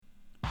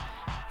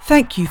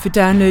Thank you for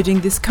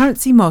downloading this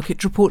Currency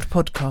Market Report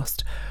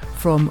podcast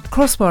from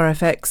Crossbar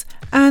FX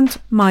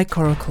and my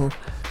Coracle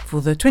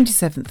for the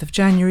 27th of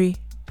January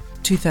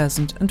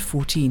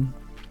 2014.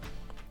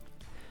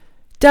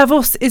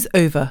 Davos is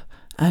over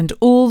and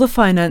all the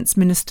finance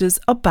ministers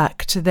are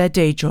back to their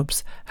day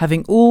jobs,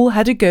 having all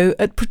had a go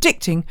at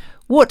predicting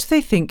what they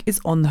think is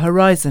on the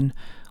horizon,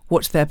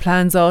 what their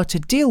plans are to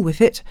deal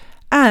with it,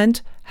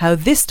 and how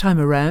this time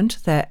around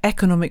their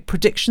economic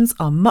predictions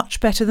are much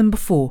better than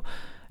before,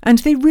 and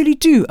they really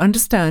do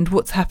understand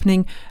what's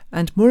happening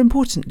and, more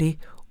importantly,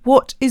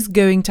 what is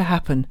going to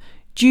happen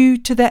due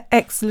to their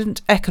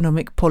excellent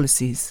economic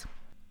policies.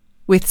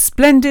 With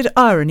splendid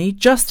irony,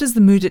 just as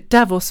the mood at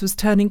Davos was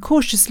turning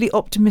cautiously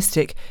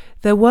optimistic,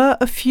 there were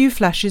a few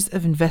flashes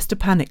of investor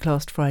panic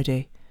last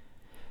Friday.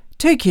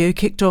 Tokyo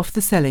kicked off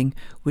the selling,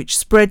 which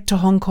spread to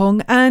Hong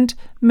Kong and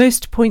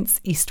most points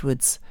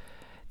eastwards.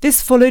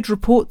 This followed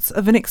reports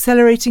of an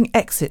accelerating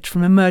exit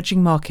from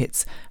emerging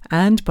markets,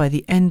 and by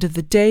the end of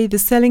the day the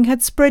selling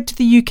had spread to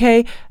the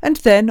UK and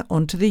then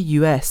on to the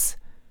US.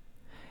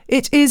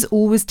 It is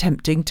always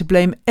tempting to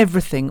blame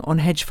everything on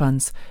hedge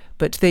funds,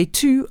 but they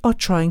too are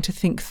trying to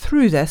think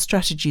through their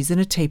strategies in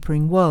a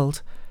tapering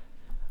world.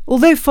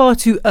 Although far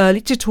too early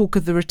to talk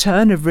of the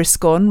return of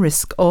risk on,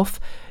 risk off,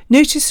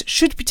 notice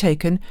should be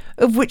taken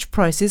of which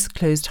prices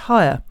closed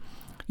higher.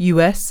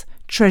 US,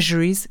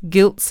 Treasuries,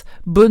 gilts,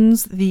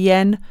 bunds, the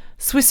yen,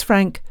 Swiss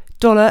franc,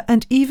 dollar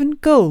and even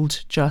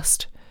gold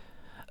just.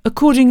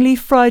 Accordingly,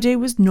 Friday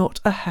was not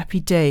a happy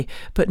day,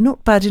 but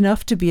not bad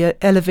enough to be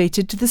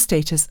elevated to the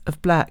status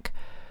of black.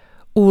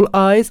 All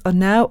eyes are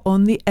now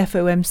on the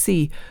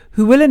FOMC,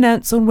 who will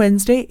announce on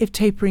Wednesday if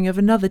tapering of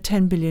another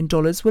 $10 billion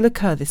will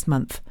occur this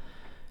month.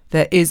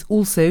 There is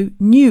also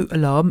new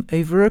alarm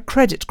over a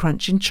credit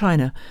crunch in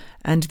China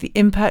and the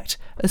impact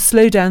a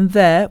slowdown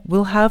there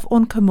will have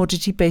on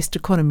commodity-based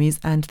economies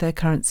and their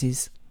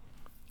currencies.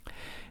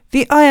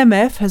 The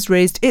IMF has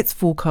raised its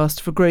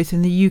forecast for growth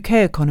in the UK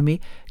economy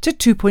to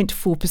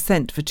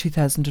 2.4% for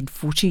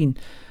 2014,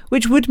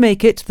 which would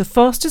make it the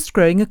fastest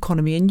growing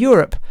economy in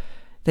Europe.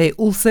 They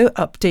also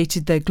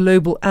updated their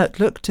global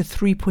outlook to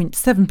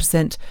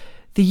 3.7%,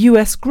 the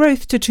US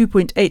growth to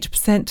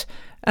 2.8%,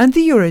 and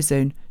the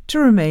Eurozone to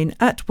remain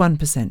at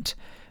 1%,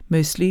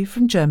 mostly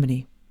from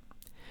Germany.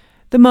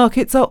 The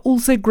markets are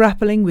also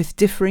grappling with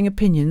differing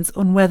opinions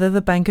on whether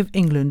the Bank of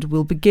England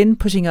will begin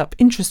putting up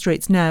interest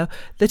rates now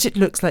that it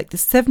looks like the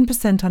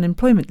 7%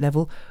 unemployment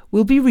level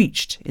will be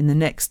reached in the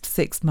next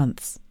 6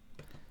 months.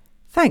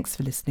 Thanks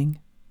for listening.